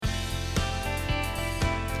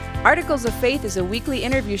Articles of Faith is a weekly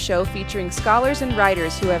interview show featuring scholars and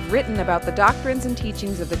writers who have written about the doctrines and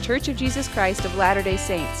teachings of the Church of Jesus Christ of Latter-day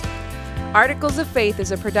Saints. Articles of Faith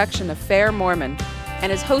is a production of Fair Mormon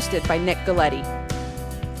and is hosted by Nick Galletti.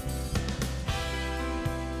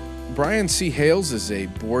 Brian C. Hales is a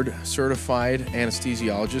board-certified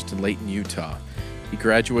anesthesiologist in Layton, Utah. He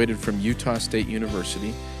graduated from Utah State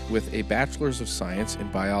University with a Bachelor's of Science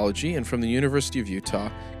in Biology and from the University of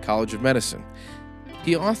Utah College of Medicine.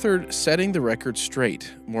 He authored Setting the Record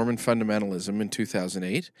Straight, Mormon Fundamentalism in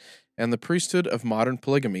 2008, and The Priesthood of Modern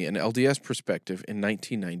Polygamy, an LDS Perspective in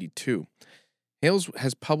 1992. Hales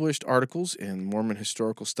has published articles in Mormon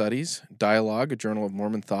Historical Studies, Dialogue, a Journal of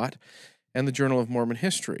Mormon Thought, and the Journal of Mormon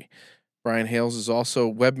History. Brian Hales is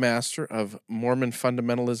also webmaster of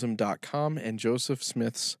MormonFundamentalism.com and Joseph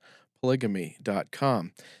Smith's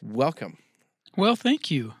Polygamy.com. Welcome. Well, thank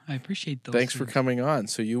you. I appreciate those. Thanks for coming on.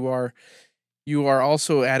 So you are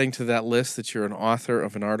also adding to that list that you're an author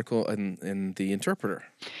of an article in The Interpreter.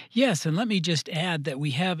 Yes, and let me just add that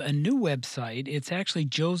we have a new website. It's actually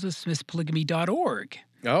josephsmithpolygamy.org.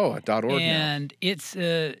 Oh, .org and now. It's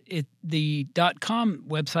the .com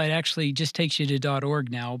website actually just takes you to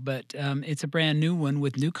 .org now, but it's a brand new one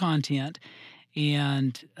with new content.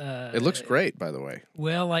 And it looks great, by the way.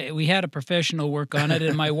 Well, we had a professional work on it,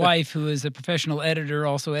 and my wife, who is a professional editor,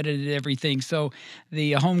 also edited everything. So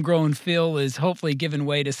the homegrown feel is hopefully given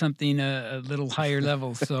way to something a little higher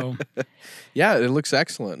level. So, yeah, it looks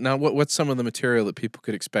excellent. Now, what's some of the material that people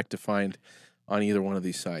could expect to find on either one of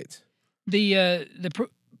these sites? The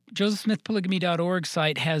josephsmithpolygamy.org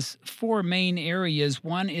site has four main areas.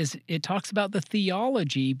 One is it talks about the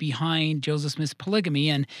theology behind Joseph Smith's polygamy,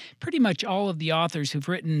 and pretty much all of the authors who've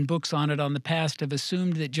written books on it on the past have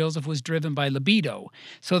assumed that Joseph was driven by libido.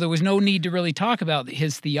 So there was no need to really talk about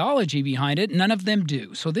his theology behind it. None of them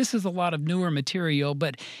do. So this is a lot of newer material,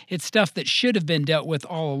 but it's stuff that should have been dealt with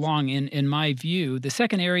all along in my view. The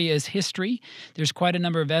second area is history. There's quite a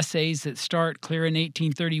number of essays that start clear in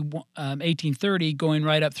 1830, going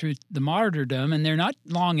right up through the martyrdom, and they're not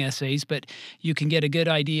long essays, but you can get a good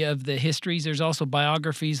idea of the histories. There's also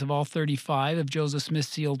biographies of all 35 of Joseph Smith's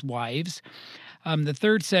sealed wives. The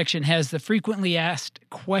third section has the frequently asked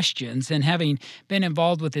questions, and having been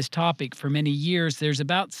involved with this topic for many years, there's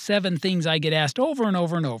about 7 things I get asked over and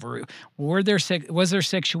over and over. Was there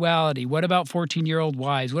sexuality? What about 14-year-old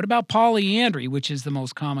wives? What about polyandry, which is the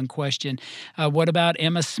most common question? What about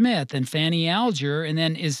Emma Smith and Fanny Alger? And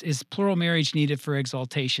then is plural marriage needed for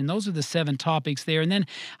exaltation? Those are the 7 topics there. And then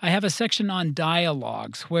I have a section on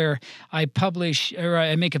dialogues where I publish, or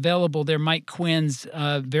I make available there Mike Quinn's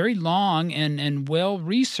very long and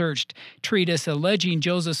well-researched treatise alleging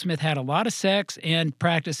Joseph Smith had a lot of sex and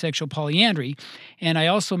practiced sexual polyandry. And I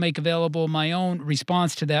also make available my own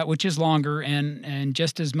response to that, which is longer and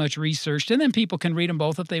just as much researched. And then people can read them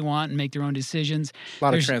both if they want and make their own decisions. A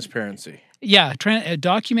lot of transparency. Yeah,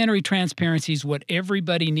 documentary transparency is what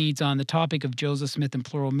everybody needs on the topic of Joseph Smith and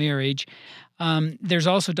plural marriage. There's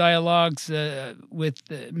also dialogues with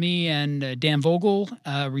me and Dan Vogel,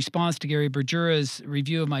 a response to Gary Bergera's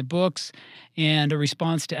review of my books, and a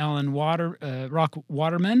response to Alan Rock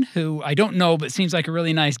Waterman, who I don't know but seems like a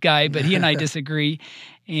really nice guy, but he and I disagree.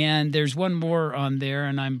 And there's one more on there,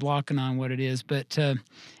 and I'm blocking on what it is, but...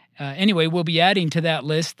 Anyway, we'll be adding to that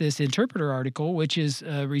list this Interpreter article, which is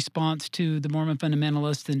a response to the Mormon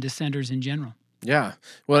fundamentalists and dissenters in general. Yeah.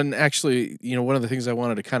 Well, and actually, one of the things I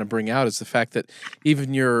wanted to kind of bring out is the fact that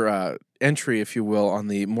even your entry, if you will, on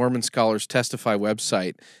the Mormon Scholars Testify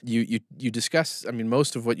website, you discuss,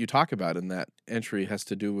 most of what you talk about in that entry has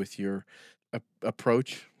to do with your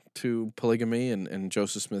approach to polygamy and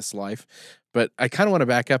Joseph Smith's life. But I kind of want to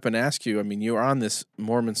back up and ask you, you are on this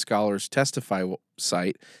Mormon Scholars Testify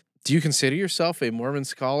site. Do you consider yourself a Mormon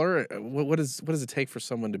scholar? What does it take for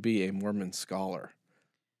someone to be a Mormon scholar?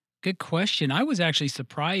 Good question. I was actually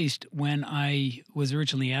surprised when I was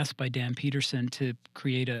originally asked by Dan Peterson to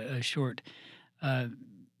create a short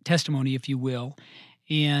testimony, if you will.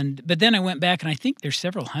 But then I went back, and I think there's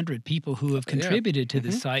several hundred people who have contributed to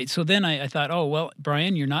the site. So then I thought, oh, well,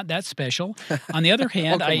 Brian, you're not that special. On the other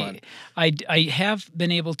hand, I have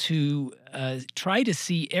been able to try to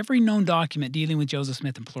see every known document dealing with Joseph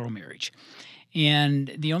Smith and plural marriage.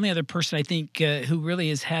 And the only other person I think who really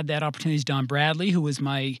has had that opportunity is Don Bradley, who was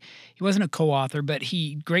he wasn't a co-author, but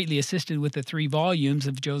he greatly assisted with the 3 volumes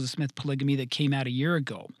of Joseph Smith Polygamy that came out a year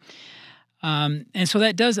ago. And so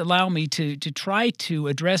that does allow me to try to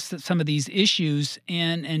address some of these issues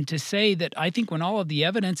and to say that I think when all of the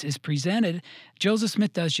evidence is presented, Joseph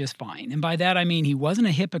Smith does just fine. And by that I mean he wasn't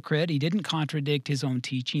a hypocrite. He didn't contradict his own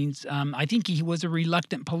teachings. I think he was a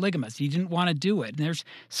reluctant polygamist. He didn't want to do it. And there's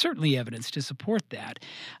certainly evidence to support that.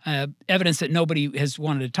 Evidence that nobody has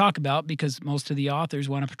wanted to talk about because most of the authors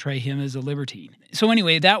want to portray him as a libertine. So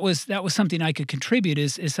anyway, that was something I could contribute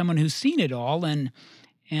as someone who's seen it all.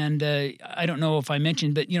 And I don't know if I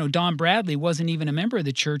mentioned, but Don Bradley wasn't even a member of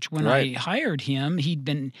the church when Right. I hired him.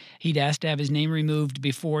 He'd asked to have his name removed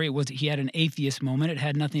before. He had an atheist moment. It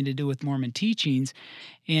had nothing to do with Mormon teachings,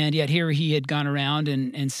 and yet here he had gone around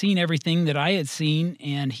and seen everything that I had seen,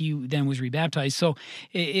 and he then was rebaptized. So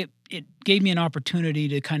it gave me an opportunity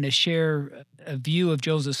to kind of share a view of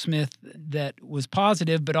Joseph Smith that was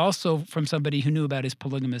positive, but also from somebody who knew about his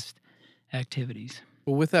polygamist activities.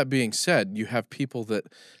 Well, with that being said, you have people that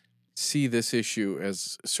see this issue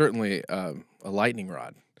as certainly a lightning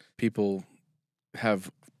rod. People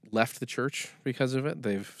have left the church because of it.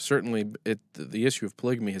 They've certainly the issue of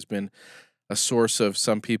polygamy has been a source of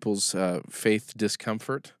some people's faith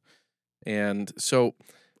discomfort, and so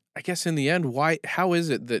I guess in the end, how is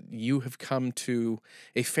it that you have come to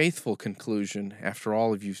a faithful conclusion after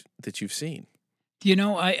all of you that you've seen?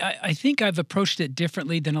 I think I've approached it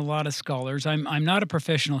differently than a lot of scholars. I'm not a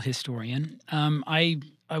professional historian. I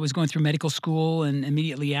was going through medical school, and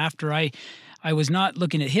immediately after, I was not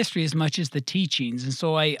looking at history as much as the teachings, and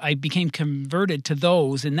so I became converted to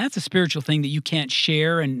those. And that's a spiritual thing that you can't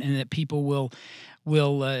share, and that people will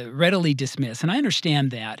readily dismiss. And I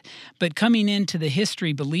understand that. But coming into the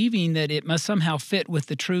history, believing that it must somehow fit with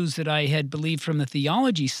the truths that I had believed from the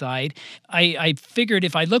theology side, I figured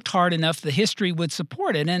if I looked hard enough, the history would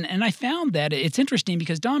support it. And I found that. It's interesting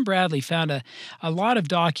because Don Bradley found a lot of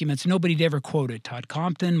documents nobody'd ever quoted. Todd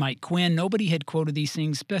Compton, Mike Quinn, nobody had quoted these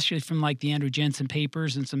things, especially from like the Andrew Jensen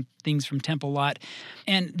papers and some things from Temple Lot.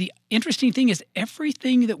 And the interesting thing is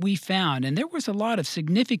everything that we found, and there was a lot of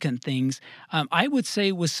significant things, I would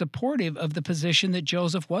say was supportive of the position that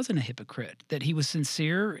Joseph wasn't a hypocrite, that he was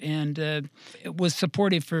sincere and it was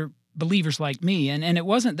supportive for believers like me. And it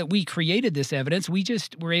wasn't that we created this evidence. We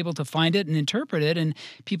just were able to find it and interpret it, and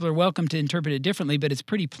people are welcome to interpret it differently, but it's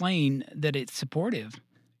pretty plain that it's supportive.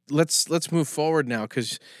 Let's move forward now,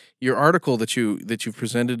 because your article that you've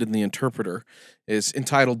presented in the Interpreter is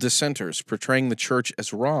entitled "Dissenters: Portraying the Church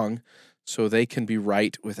as Wrong So They Can Be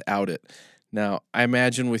Right Without It." Now, I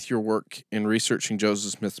imagine with your work in researching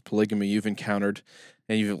Joseph Smith's polygamy, you've encountered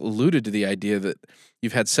and you've alluded to the idea that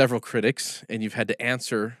you've had several critics and you've had to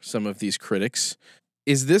answer some of these critics.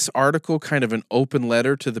 Is this article kind of an open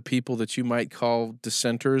letter to the people that you might call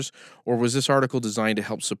dissenters, or was this article designed to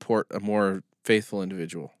help support a more faithful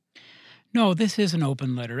individual? No, this is an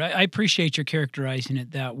open letter. I appreciate your characterizing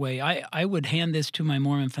it that way. I would hand this to my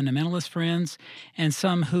Mormon fundamentalist friends and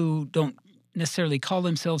some who don't necessarily call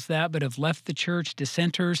themselves that, but have left the church,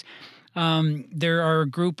 dissenters. There are a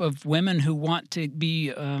group of women who want to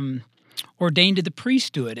be ordained to the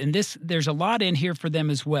priesthood, and there's a lot in here for them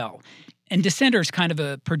as well. And dissenter is kind of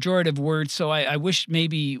a pejorative word, so I wish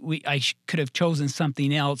maybe I could have chosen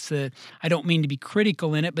something else. I don't mean to be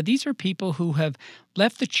critical in it, but these are people who have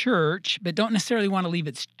left the church but don't necessarily want to leave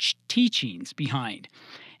its teachings behind.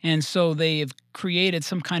 And so they have created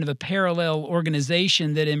some kind of a parallel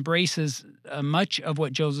organization that embraces much of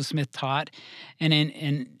what Joseph Smith taught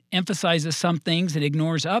and emphasizes some things and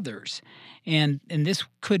ignores others. And this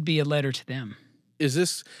could be a letter to them.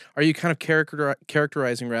 Are you kind of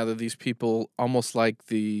characterizing rather these people almost like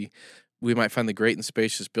we might find the great and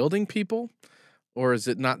spacious building people? Or is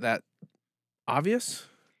it not that obvious?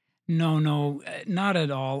 No, not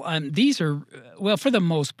at all. These are, well, for the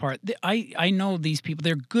most part, I know these people.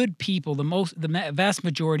 They're good people. The vast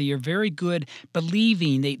majority are very good,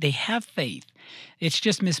 believing. They have faith. It's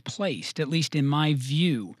just misplaced, at least in my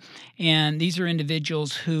view. And these are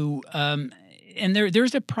individuals who, and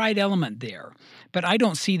there's a pride element there. But I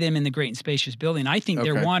don't see them in the great and spacious building. I think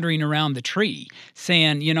they're Okay. wandering around the tree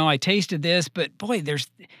saying, I tasted this, but boy, there's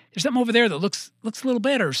something over there that looks a little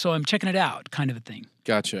better, so I'm checking it out, kind of a thing.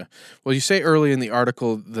 Gotcha. Well, you say early in the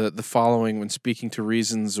article the following when speaking to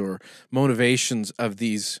reasons or motivations of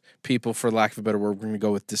these people, for lack of a better word, we're going to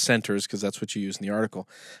go with dissenters because that's what you use in the article.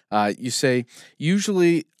 You say,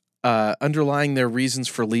 usually underlying their reasons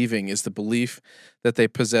for leaving is the belief that they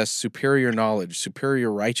possess superior knowledge,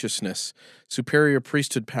 superior righteousness, superior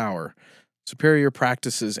priesthood power, superior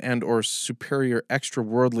practices, and or superior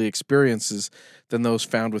extra-worldly experiences than those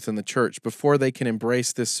found within the church. Before they can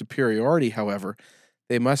embrace this superiority, however,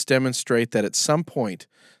 they must demonstrate that at some point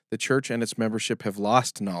the church and its membership have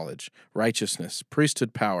lost knowledge, righteousness,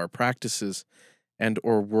 priesthood power, practices, and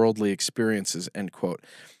or worldly experiences, end quote.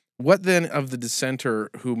 What then of the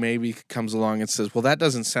dissenter who maybe comes along and says, well, that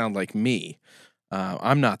doesn't sound like me.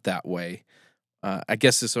 I'm not that way. I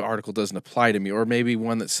guess this article doesn't apply to me. Or maybe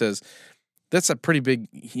one that says, that's a pretty big,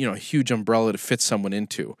 huge umbrella to fit someone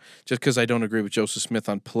into. Just because I don't agree with Joseph Smith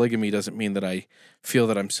on polygamy doesn't mean that I feel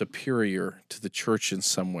that I'm superior to the church in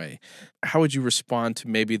some way. How would you respond to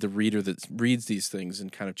maybe the reader that reads these things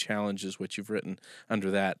and kind of challenges what you've written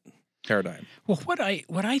under that paradigm? Well, what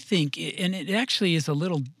I think, and it actually is a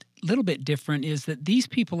little bit different, is that these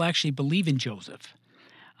people actually believe in Joseph.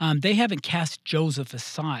 They haven't cast Joseph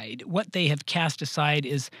aside. What they have cast aside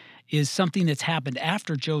is something that's happened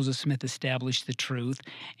after Joseph Smith established the truth,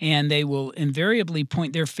 and they will invariably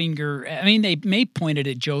point their finger. I mean, they may point it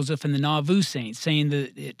at Joseph and the Nauvoo saints, saying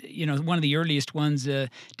that one of the earliest ones,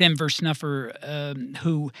 Denver Snuffer,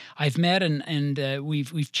 who I've met and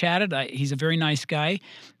we've chatted. He's a very nice guy,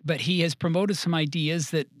 but he has promoted some ideas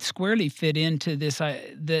that squarely fit into this,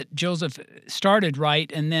 that Joseph started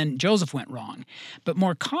right and then Joseph went wrong. But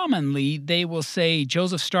more commonly, they will say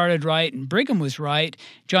Joseph started right and Brigham was right,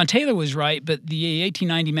 John Taylor was right, but the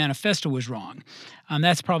 1890 Manifesto was wrong.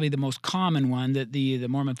 That's probably the most common one that the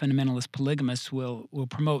Mormon fundamentalist polygamists will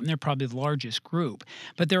promote, and they're probably the largest group.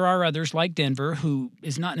 But there are others like Denver, who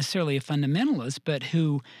is not necessarily a fundamentalist, but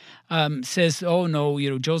who says, oh, no,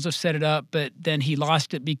 Joseph set it up, but then he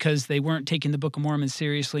lost it because they weren't taking the Book of Mormon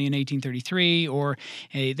seriously in 1833, or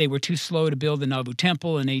they were too slow to build the Nauvoo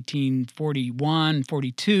Temple in 1841,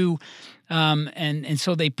 42. And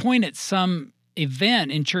so they point at some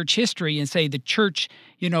event in church history and say the church,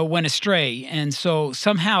 went astray. And so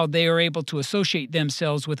somehow they are able to associate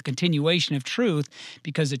themselves with a continuation of truth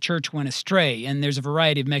because the church went astray. And there's a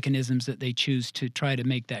variety of mechanisms that they choose to try to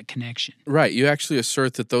make that connection. Right. You actually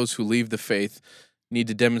assert that those who leave the faith need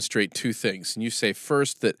to demonstrate two things. And you say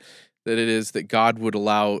first that it is that God would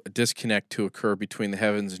allow a disconnect to occur between the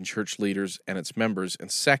heavens and church leaders and its members.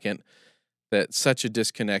 And second, that such a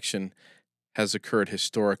disconnection has occurred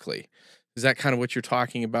historically. Is that kind of what you're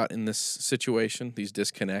talking about in this situation, these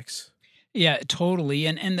disconnects? Yeah, totally.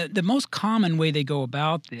 And the most common way they go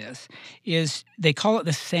about this is they call it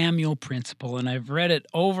the Samuel principle. And I've read it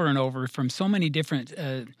over and over from so many different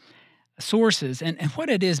sources. And what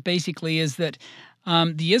it is basically is that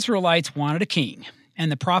the Israelites wanted a king.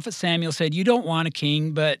 And the prophet Samuel said, you don't want a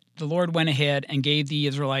king, but the Lord went ahead and gave the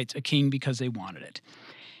Israelites a king because they wanted it.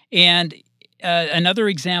 And another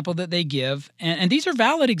example that they give, and these are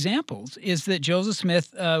valid examples, is that Joseph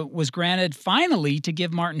Smith was granted finally to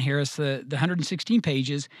give Martin Harris the 116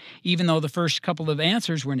 pages, even though the first couple of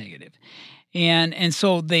answers were negative. And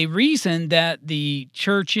so they reasoned that the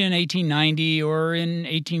church in 1890 or in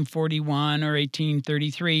 1841 or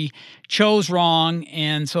 1833 chose wrong,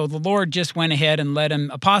 and so the Lord just went ahead and let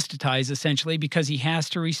him apostatize, essentially, because he has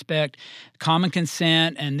to respect common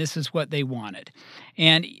consent, and this is what they wanted.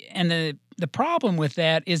 And the problem with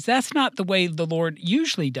that is that's not the way the Lord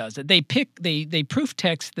usually does it. They proof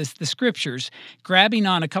text the scriptures, grabbing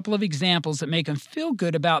on a couple of examples that make them feel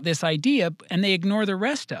good about this idea, and they ignore the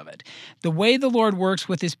rest of it. The way the Lord works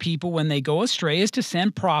with his people when they go astray is to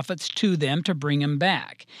send prophets to them to bring them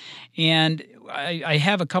back. And I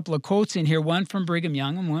have a couple of quotes in here, one from Brigham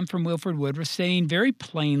Young and one from Wilford Woodruff, saying very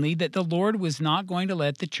plainly that the Lord was not going to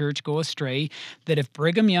let the church go astray, that if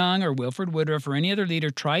Brigham Young or Wilford Woodruff or any other leader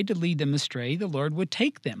tried to lead them astray, the Lord would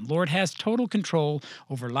take them. Lord has total control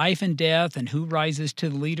over life and death and who rises to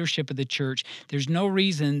the leadership of the church. There's no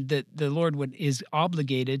reason that the Lord is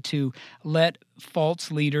obligated to let false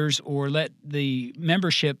leaders or let the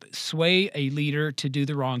membership sway a leader to do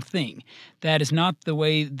the wrong thing. That is not the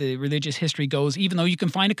way the religious history goes, even though you can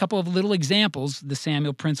find a couple of little examples, the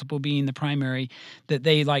Samuel principle being the primary, that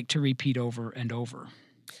they like to repeat over and over.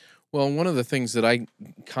 Well, one of the things that I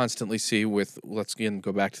constantly see with, let's again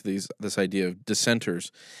go back to this idea of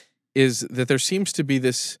dissenters, is that there seems to be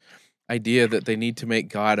this idea that they need to make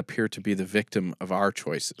God appear to be the victim of our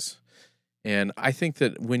choices. And I think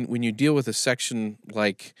that when you deal with a section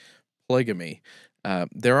like polygamy,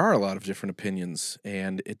 there are a lot of different opinions,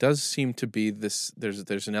 and it does seem to be this.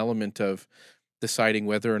 There's an element of deciding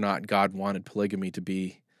whether or not God wanted polygamy to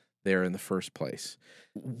be there in the first place.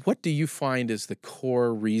 What do you find is the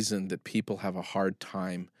core reason that people have a hard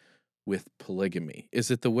time with polygamy? Is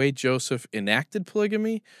it the way Joseph enacted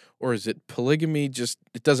polygamy, or is it polygamy just,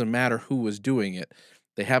 it doesn't matter who was doing it,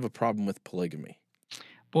 they have a problem with polygamy?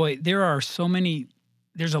 Boy, there's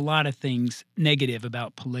a lot of things negative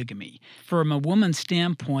about polygamy. From a woman's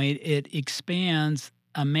standpoint, it expands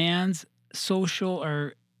a man's social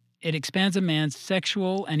or it expands a man's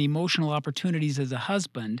sexual and emotional opportunities as a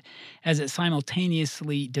husband, as it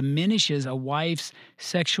simultaneously diminishes a wife's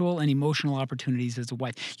sexual and emotional opportunities as a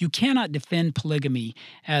wife. You cannot defend polygamy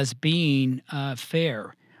as being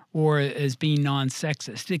fair or as being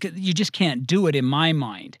non-sexist. You just can't do it in my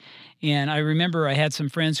mind. And I remember I had some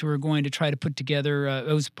friends who were going to try to put together,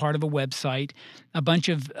 it was part of a website, a bunch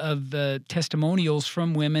of testimonials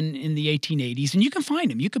from women in the 1880s. And you can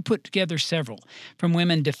find them. You could put together several from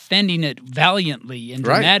women defending it valiantly and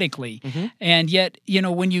Right. dramatically. And yet,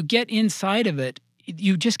 when you get inside of it,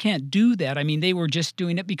 you just can't do that. I mean, they were just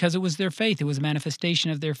doing it because it was their faith. It was a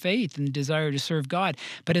manifestation of their faith and desire to serve God.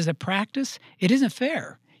 But as a practice, it isn't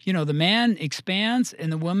fair. The man expands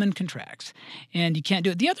and the woman contracts, and you can't do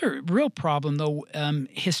it. The other real problem, though,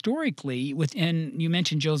 historically, and you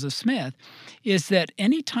mentioned Joseph Smith, is that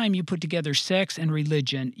anytime you put together sex and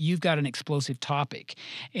religion, you've got an explosive topic.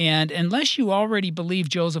 And unless you already believe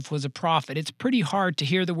Joseph was a prophet, it's pretty hard to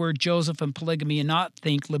hear the word Joseph and polygamy and not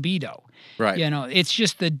think libido. Right. It's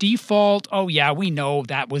just the default, oh, yeah, we know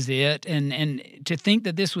that was it. And to think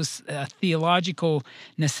that this was a theological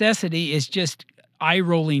necessity is just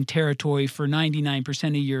eye-rolling territory for 99%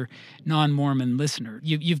 of your non-Mormon listener.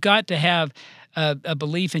 You've got to have a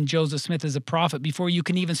belief in Joseph Smith as a prophet before you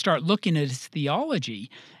can even start looking at his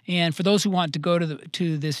theology. And for those who want to go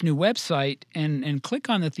to this new website and click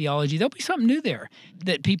on the theology, there'll be something new there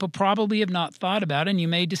that people probably have not thought about, and you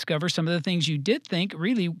may discover some of the things you did think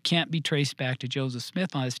really can't be traced back to Joseph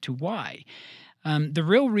Smith as to why. The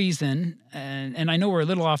real reason, and I know we're a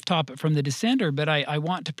little off topic from the dissenter, but I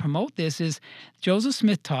want to promote this, is Joseph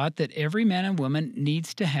Smith taught that every man and woman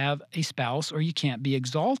needs to have a spouse or you can't be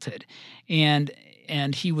exalted. And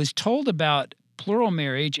he was told about plural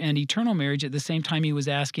marriage and eternal marriage at the same time he was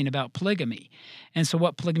asking about polygamy. And so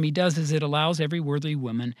what polygamy does is it allows every worldly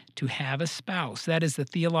woman to have a spouse. That is the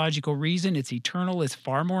theological reason. It's eternal. It's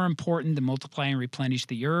far more important than multiply and replenish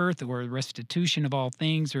the earth or restitution of all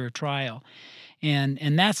things or a trial.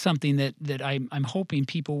 And that's something that I'm hoping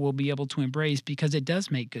people will be able to embrace because it does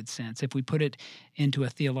make good sense if we put it into a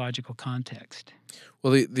theological context.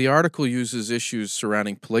 Well, the article uses issues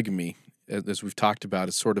surrounding polygamy, as we've talked about,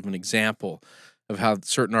 as sort of an example of how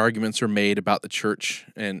certain arguments are made about the church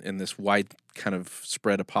and this wide kind of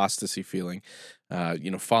spread apostasy feeling,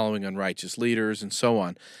 following unrighteous leaders and so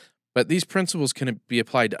on. But these principles can be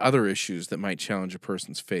applied to other issues that might challenge a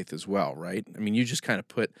person's faith as well, right? I mean, you just kind of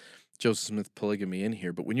put Joseph Smith polygamy in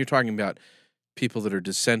here, but when you're talking about people that are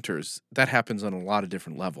dissenters, that happens on a lot of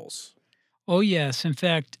different levels. Oh, yes. In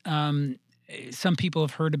fact, some people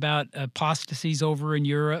have heard about apostasies over in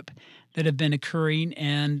Europe that have been occurring,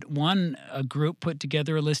 and a group put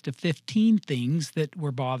together a list of 15 things that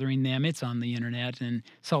were bothering them. It's on the internet, and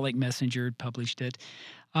Salt Lake Messenger published it.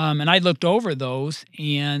 And I looked over those,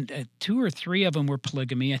 and 2 or 3 of them were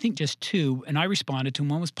polygamy. I think just 2, and I responded to them.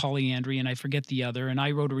 One was polyandry, and I forget the other. And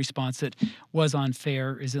I wrote a response that was on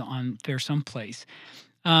fair someplace.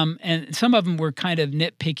 And some of them were kind of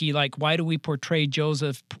nitpicky, like, why do we portray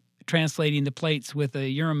Joseph translating the plates with a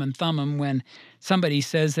Urim and Thummim when somebody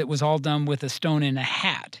says it was all done with a stone and a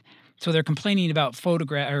hat? So they're complaining about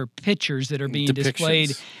pictures that are being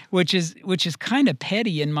displayed, which is kind of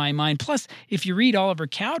petty in my mind. Plus, if you read Oliver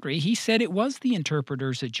Cowdery, he said it was the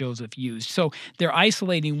interpreters that Joseph used. So they're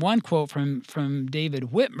isolating one quote from David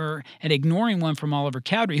Whitmer and ignoring one from Oliver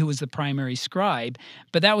Cowdery, who was the primary scribe.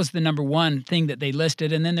 But that was the number one thing that they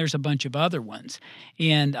listed, and then there's a bunch of other ones.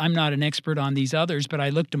 And I'm not an expert on these others, but I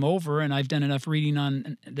looked them over, and I've done enough reading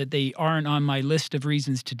on that they aren't on my list of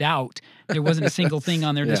reasons to doubt. There wasn't a single thing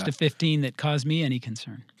on their list of 15 that caused me any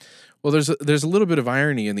concern. Well, there's a little bit of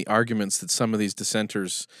irony in the arguments that some of these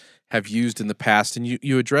dissenters have used in the past, and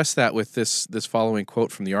you address that with this following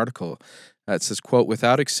quote from the article. It says, quote,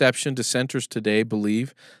 "Without exception, dissenters today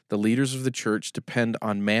believe the leaders of the church depend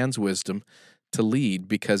on man's wisdom to lead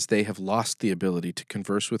because they have lost the ability to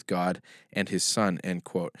converse with God and his Son," end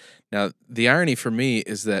quote. Now, the irony for me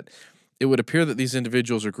is that it would appear that these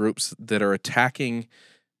individuals or groups that are attacking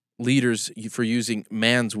leaders for using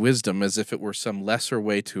man's wisdom as if it were some lesser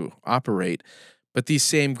way to operate, but these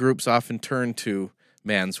same groups often turn to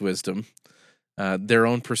man's wisdom, their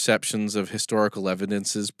own perceptions of historical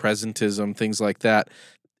evidences, presentism, things like that,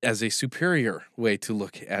 as a superior way to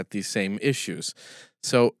look at these same issues.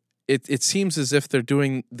 So it seems as if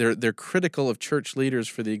they're critical of church leaders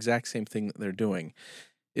for the exact same thing that they're doing.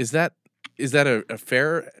 Is that a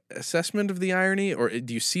fair assessment of the irony, or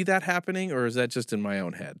do you see that happening, or is that just in my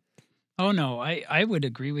own head? Oh, no, I would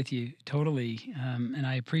agree with you totally, and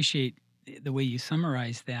I appreciate the way you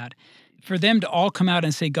summarize that. For them to all come out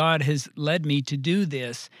and say, God has led me to do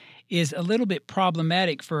this, is a little bit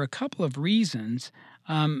problematic for a couple of reasons.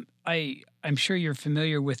 I'm sure you're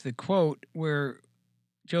familiar with the quote where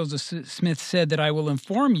Joseph Smith said that I will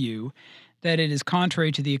inform you that it is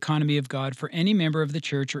contrary to the economy of God for any member of the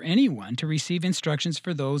church or anyone to receive instructions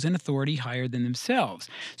for those in authority higher than themselves.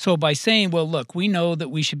 So by saying, well, look, we know that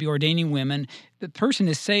we should be ordaining women, the person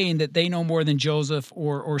is saying that they know more than Joseph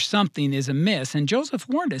or something is amiss. And Joseph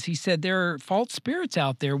warned us. He said there are false spirits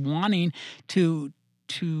out there wanting to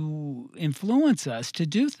influence us to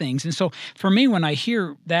do things. And so for me, when I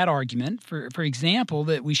hear that argument, for example,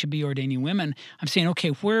 that we should be ordaining women, I'm saying, okay,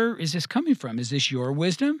 where is this coming from? Is this your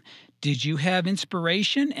wisdom? Did you have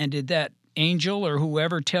inspiration? And did that angel or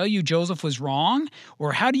whoever tell you Joseph was wrong?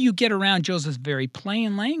 Or how do you get around Joseph's very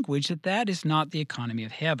plain language that is not the economy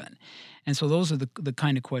of heaven? And so those are the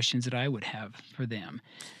kind of questions that I would have for them.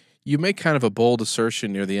 You make kind of a bold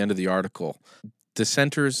assertion near the end of the article.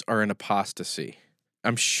 Dissenters are in apostasy.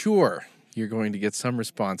 I'm sure you're going to get some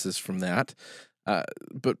responses from that.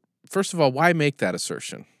 But first of all, why make that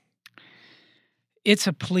assertion? It's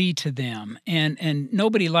a plea to them, and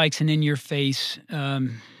nobody likes an in-your-face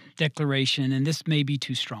declaration, and this may be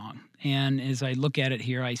too strong. And as I look at it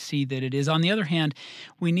here, I see that it is. On the other hand,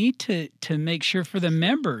 we need to make sure for the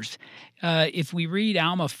members, if we read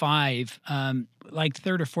Alma 5, like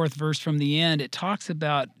third or fourth verse from the end, it talks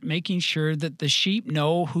about making sure that the sheep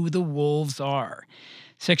know who the wolves are.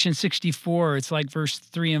 Section 64, it's like verse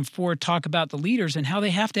 3 and 4, talk about the leaders and how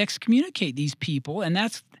they have to excommunicate these people, and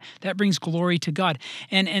that brings glory to God.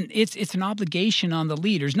 And it's an obligation on the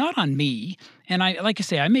leaders, not on me. And like I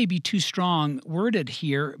say, I may be too strong worded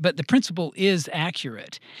here, but the principle is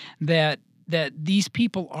accurate that these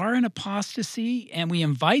people are in apostasy, and we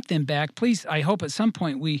invite them back. Please, I hope at some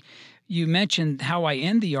point you mentioned how I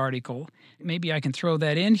end the article. Maybe I can throw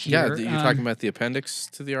that in here. Yeah, you're talking about the appendix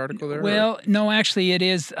to the article there? Well, no, actually it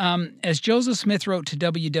is. As Joseph Smith wrote to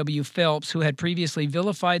W. Phelps, who had previously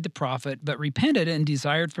vilified the prophet but repented and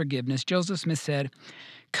desired forgiveness, Joseph Smith said,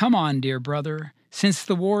 "Come on, dear brother, since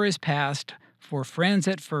the war is past, for friends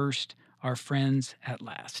at first are friends at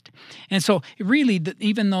last." And so really,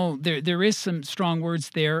 even though there is some strong words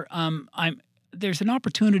there, there's an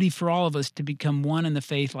opportunity for all of us to become one in the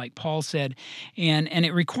faith, like Paul said. And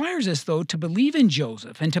it requires us, though, to believe in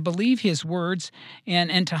Joseph and to believe his words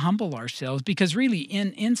and to humble ourselves. Because really,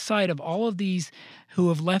 inside of all of these who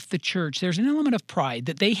have left the church, there's an element of pride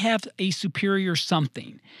that they have a superior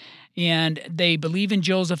something. And they believe in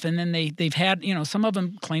Joseph, and then they've had, some of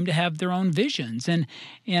them claim to have their own visions. And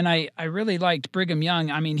I really liked Brigham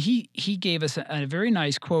Young. I mean, he gave us a very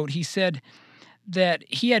nice quote. He said that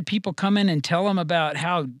he had people come in and tell him about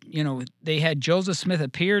how, they had Joseph Smith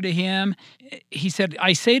appear to him. He said,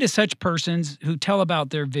 "I say to such persons who tell about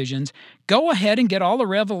their visions, go ahead and get all the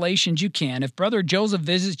revelations you can. If Brother Joseph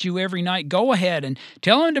visits you every night, go ahead and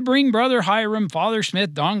tell him to bring Brother Hiram, Father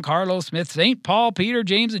Smith, Don Carlos Smith, St. Paul, Peter,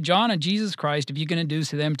 James, and John, and Jesus Christ, if you can induce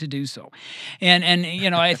them to do so." And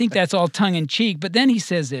I think that's all tongue in cheek. But then he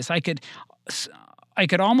says this, I could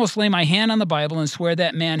almost lay my hand on the Bible and swear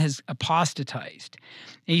that man has apostatized.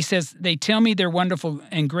 He says, "They tell me they're wonderful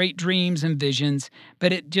and great dreams and visions,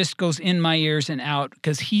 but it just goes in my ears and out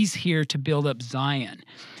because he's here to build up Zion."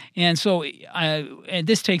 And so and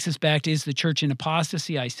this takes us back to, is the church in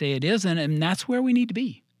apostasy? I say it isn't, and that's where we need to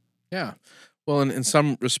be. Yeah. Well, in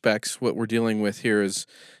some respects, what we're dealing with here is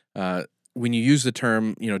when you use the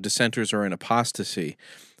term, dissenters are in apostasy,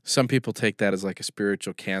 some people take that as like a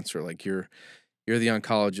spiritual cancer, like you're the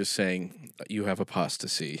oncologist saying you have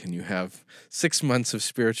apostasy and you have 6 months of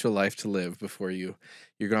spiritual life to live before you're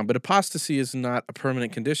gone. But apostasy is not a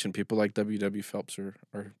permanent condition. People like W. Phelps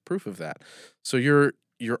are proof of that. So your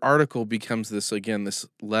article becomes this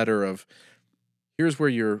letter of, here's where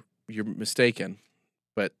you're mistaken,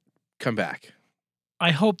 but come back.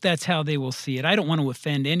 I hope that's how they will see it. I don't want to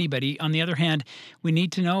offend anybody. On the other hand, we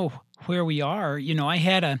need to know where we are. I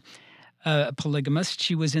had a polygamist.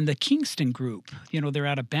 She was in the Kingston group. They're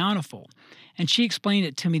out of Bountiful. And she explained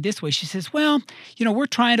it to me this way. She says, well, we're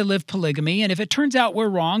trying to live polygamy, and if it turns out we're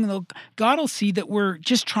wrong, God will see that we're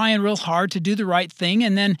just trying real hard to do the right thing,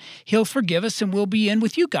 and then he'll forgive us, and we'll be in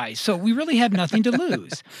with you guys. So we really have nothing to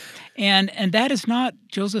lose. And that is not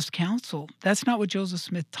Joseph's counsel. That's not what Joseph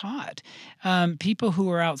Smith taught. People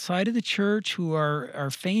who are outside of the church, who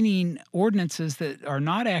are feigning ordinances that are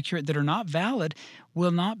not accurate, that are not valid,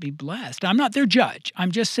 will not be blessed. I'm not their judge.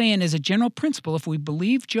 I'm just saying, as a general principle, if we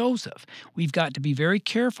believe Joseph, we've got to be very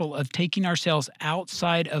careful of taking ourselves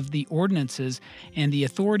outside of the ordinances, and the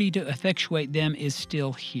authority to effectuate them is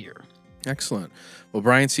still here. Excellent. Well,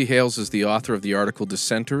 Brian C. Hales is the author of the article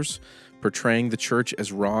Dissenters, portraying the church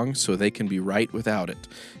as wrong so they can be right without it.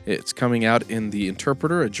 It's coming out in The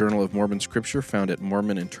Interpreter, a journal of Mormon scripture found at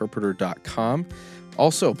mormoninterpreter.com.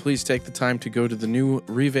 Also, please take the time to go to the new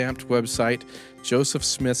revamped website,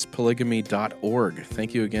 josephsmithspolygamy.org.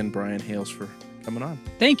 Thank you again, Brian Hales, for coming on.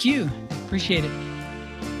 Thank you. Appreciate it.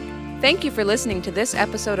 Thank you for listening to this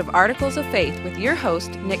episode of Articles of Faith with your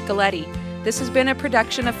host, Nick Galletti. This has been a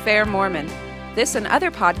production of Fair Mormon. This and other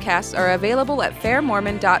podcasts are available at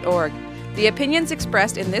fairmormon.org. The opinions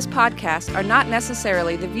expressed in this podcast are not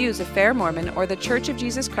necessarily the views of Fair Mormon or the Church of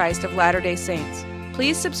Jesus Christ of Latter-day Saints.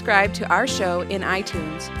 Please subscribe to our show in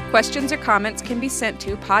iTunes. Questions or comments can be sent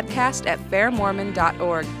to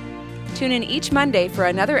podcast@fairmormon.org. Tune in each Monday for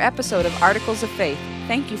another episode of Articles of Faith.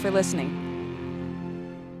 Thank you for listening.